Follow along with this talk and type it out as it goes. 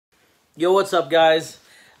Yo, what's up, guys?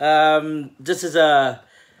 This is a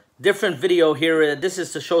different video here. This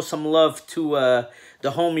is to show some love to the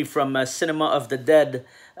homie from Cinema of the Dead.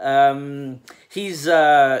 He's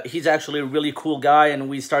actually a really cool guy, and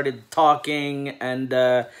we started talking,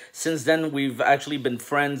 and since then we've actually been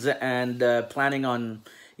friends and planning on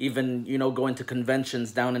even, you know, going to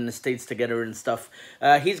conventions down in the States together and stuff.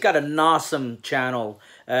 He's got an awesome channel.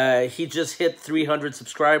 He just hit 300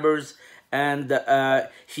 subscribers, and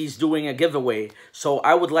he's doing a giveaway. So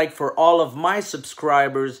I would like for all of my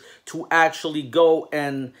subscribers to actually go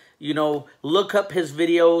and, you know, look up his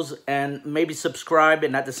videos and maybe subscribe.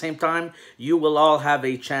 And at the same time, you will all have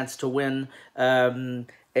a chance to win a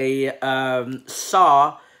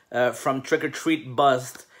Saw from Trick or Treat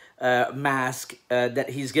Bust mask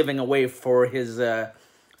that he's giving away for his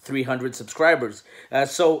 300 subscribers.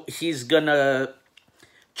 So he's gonna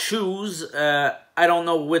choose, I don't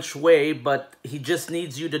know which way, but he just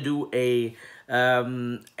needs you to do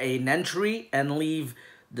an entry and leave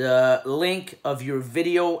the link of your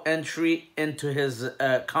video entry into his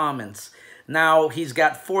comments. Now, he's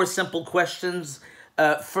got 4 simple questions.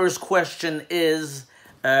 First question is,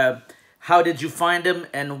 how did you find him,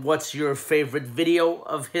 and what's your favorite video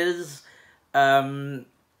of his? So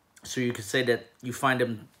you could say that you find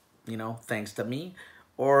him, you know, thanks to me.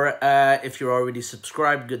 Or if you're already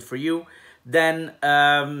subscribed, good for you. Then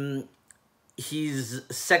his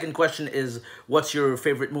second question is, what's your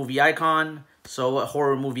favorite movie icon? So a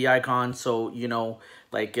horror movie icon. So, you know,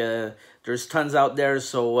 like there's tons out there.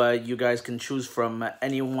 So you guys can choose from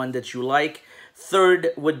anyone that you like.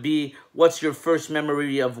 Third would be, what's your first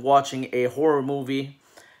memory of watching a horror movie?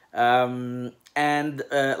 And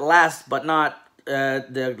last but not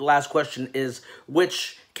the last question is,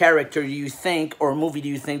 which character do you think, or movie do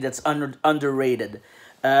you think that's underrated?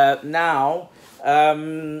 Now,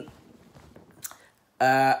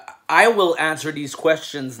 I will answer these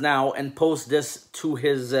questions now and post this to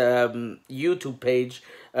his YouTube page.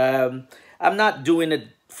 I'm not doing it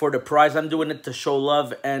for the prize. I'm doing it to show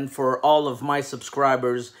love and for all of my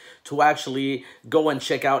subscribers to actually go and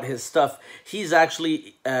check out his stuff. He's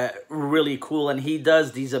actually really cool, and he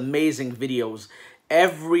does these amazing videos.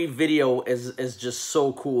 Every video is just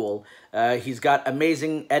so cool. He's got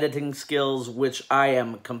amazing editing skills, which I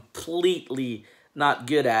am completely not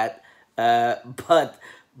good at.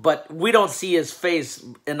 But we don't see his face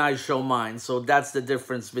and I show mine. So that's the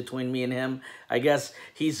difference between me and him. I guess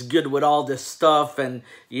he's good with all this stuff and,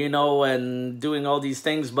 you know, and doing all these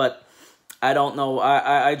things. But I don't know.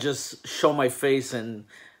 I just show my face and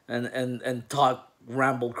talk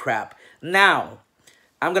ramble crap. Now,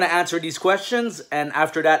 I'm going to answer these questions. And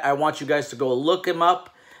after that, I want you guys to go look him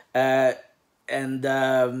up. And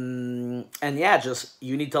yeah, just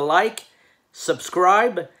you need to like,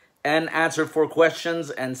 subscribe, and answer 4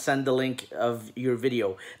 questions and send the link of your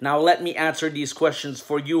video. Now, let me answer these questions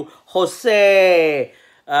for you, Jose.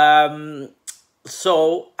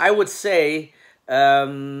 So, I would say,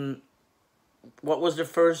 what was the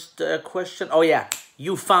first question? Oh, yeah.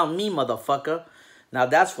 You found me, motherfucker. Now,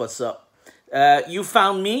 that's what's up. You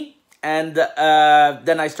found me, and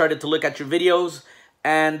then I started to look at your videos,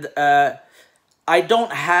 and I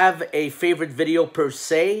don't have a favorite video per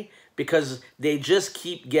se, because they just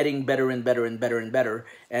keep getting better and better and better and better.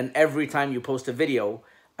 And every time you post a video,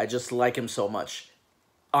 I just like him so much.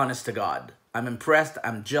 Honest to God. I'm impressed.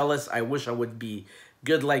 I'm jealous. I wish I would be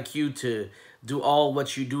good like you to do all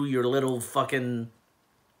what you do, your little fucking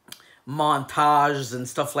montages and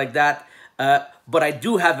stuff like that. But I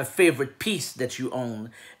do have a favorite piece that you own,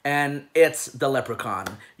 and it's the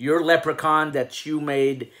Leprechaun. Your Leprechaun that you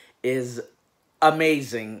made is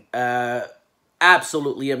amazing.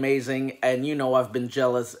 Absolutely amazing, and you know I've been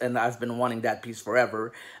jealous and I've been wanting that piece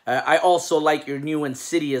forever. I also like your new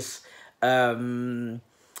Insidious full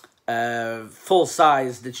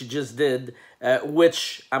size that you just did,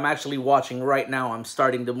 which I'm actually watching right now. I'm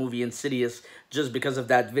starting the movie Insidious just because of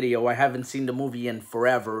that video. I haven't seen the movie in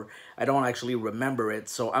forever. I don't actually remember it,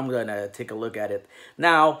 so I'm gonna take a look at it.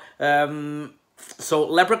 Now, so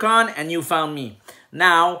Leprechaun and You Found Me.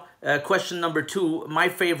 Now, question number 2, my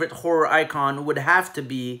favorite horror icon would have to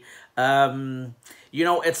be, you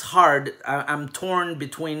know, it's hard. I'm torn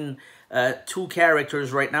between 2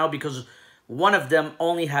 characters right now, because one of them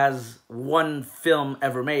only has 1 film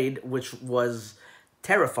ever made, which was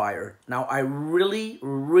Terrifier. Now, I really,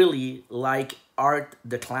 really like Art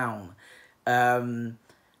the Clown.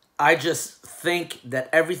 I just think that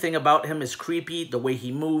everything about him is creepy, the way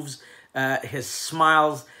he moves, his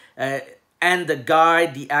smiles, and the guy,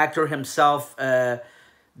 the actor himself,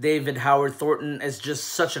 David Howard Thornton, is just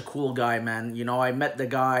such a cool guy, man. You know, I met the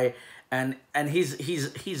guy, and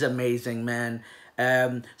he's amazing, man.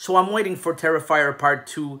 So I'm waiting for Terrifier Part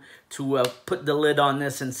 2 to put the lid on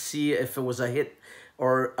this and see if it was a hit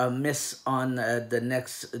or a miss on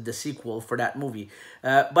the sequel for that movie.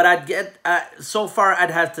 But so far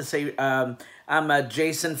I'd have to say I'm a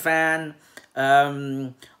Jason fan,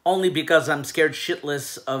 only because I'm scared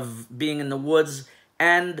shitless of being in the woods,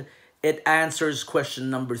 and it answers question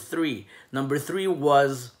number 3. Number 3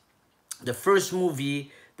 was the first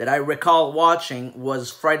movie that I recall watching was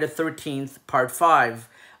Friday the 13th, Part 5.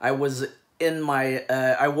 I was in my,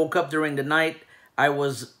 I woke up during the night. I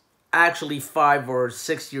was actually 5 or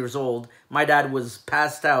 6 years old. My dad was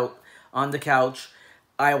passed out on the couch.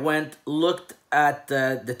 I went, looked at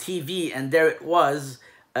the TV, and there it was.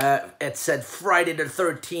 It said Friday the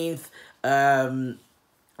 13th. And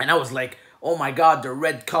I was like, oh my God, the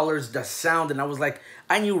red colors, the sound. And I was like,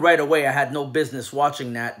 I knew right away I had no business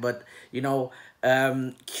watching that. But, you know,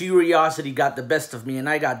 curiosity got the best of me, and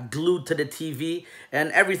I got glued to the TV,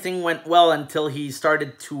 and everything went well until he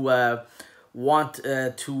started to want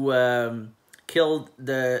to kill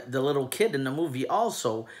the little kid in the movie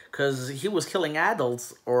also, because he was killing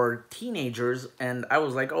adults or teenagers, and I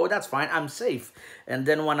was like, oh, that's fine, I'm safe. And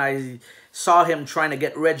then when I saw him trying to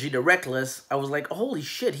get Reggie the Reckless, I was like, holy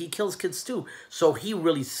shit, he kills kids too. So he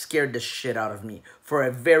really scared the shit out of me for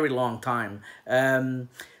a very long time.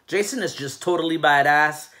 Jason is just totally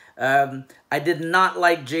badass. I did not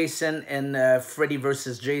like Jason in Freddy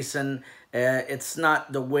vs. Jason. It's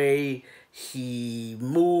not the way he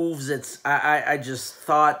moves. I just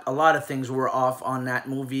thought a lot of things were off on that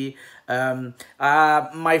movie.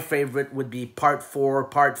 My favorite would be Part 4,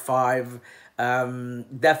 Part 5,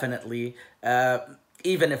 definitely.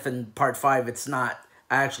 Even if in Part 5 it's not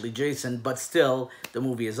actually Jason, but still, the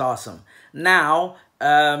movie is awesome. Now,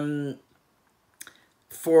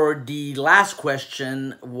 for the last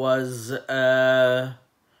question was,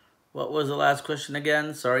 what was the last question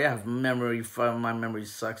again? Sorry, I have memory, my memory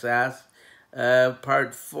sucks ass.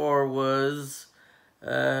 Part 4 was,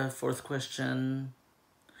 fourth question,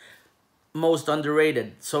 most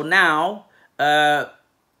underrated. So now,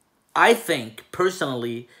 I think,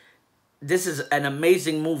 personally, this is an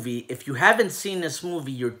amazing movie. If you haven't seen this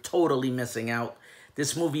movie, you're totally missing out.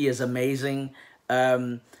 This movie is amazing.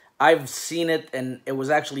 I've seen it, and it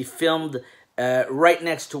was actually filmed right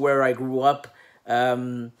next to where I grew up.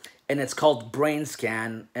 And it's called Brain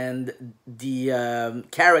Scan, and the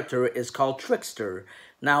character is called Trickster.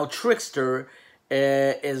 Now, Trickster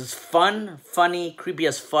is funny, creepy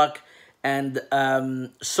as fuck, and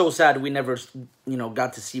so sad we never,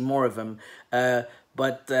 got to see more of him.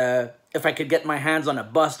 But if I could get my hands on a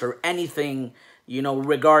bust or anything,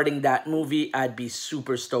 regarding that movie, I'd be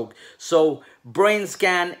super stoked. So, Brain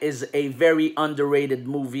Scan is a very underrated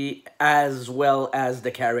movie, as well as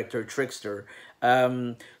the character Trickster.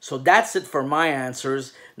 So that's it for my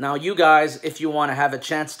answers. Now, you guys, if you want to have a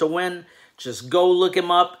chance to win, just go look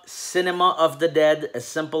him up. Cinema of the Dead, as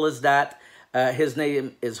simple as that. His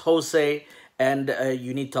name is Jose, and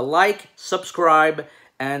you need to like, subscribe,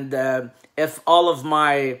 and if all of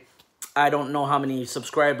my, I don't know how many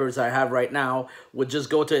subscribers I have right now, would just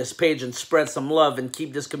go to his page and spread some love and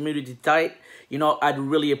keep this community tight, I'd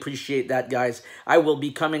really appreciate that, guys. I will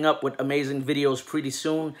be coming up with amazing videos pretty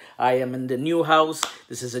soon. I am in the new house.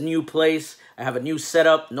 This is a new place. I have a new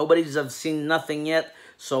setup. Nobody's seen nothing yet.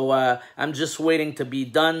 So I'm just waiting to be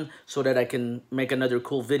done so that I can make another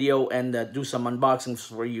cool video and do some unboxings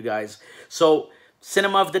for you guys. So,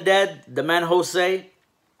 Cinema of the Dead, the man Jose,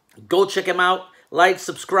 go check him out. Like,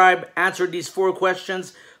 subscribe, answer these 4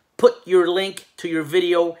 questions, put your link to your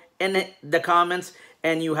video in the comments,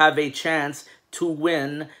 and you have a chance to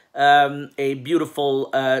win a beautiful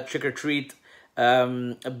trick-or-treat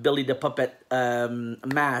Billy the Puppet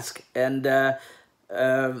mask. And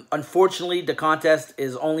unfortunately, the contest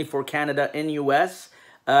is only for Canada and US.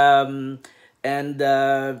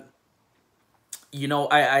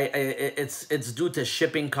 It's due to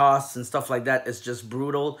shipping costs and stuff like that. It's just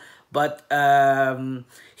brutal. But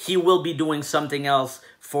he will be doing something else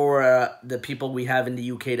for the people we have in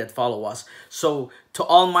the UK that follow us. So, to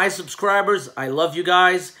all my subscribers, I love you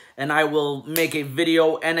guys. And I will make a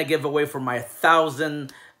video and a giveaway for my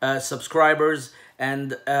 1,000 subscribers.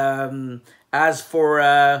 And as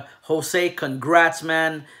for Jose, congrats,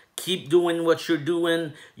 man. Keep doing what you're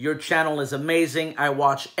doing. Your channel is amazing. I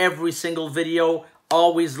watch every single video.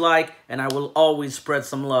 Always like, and I will always spread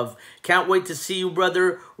some love. Can't wait to see you,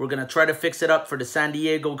 brother. We're going to try to fix it up for the San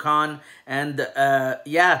Diego Con. And,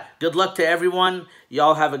 yeah, good luck to everyone.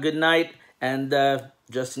 Y'all have a good night. And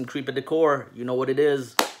Justin Creep at the core, you know what it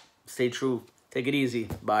is. Stay true. Take it easy.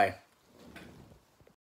 Bye.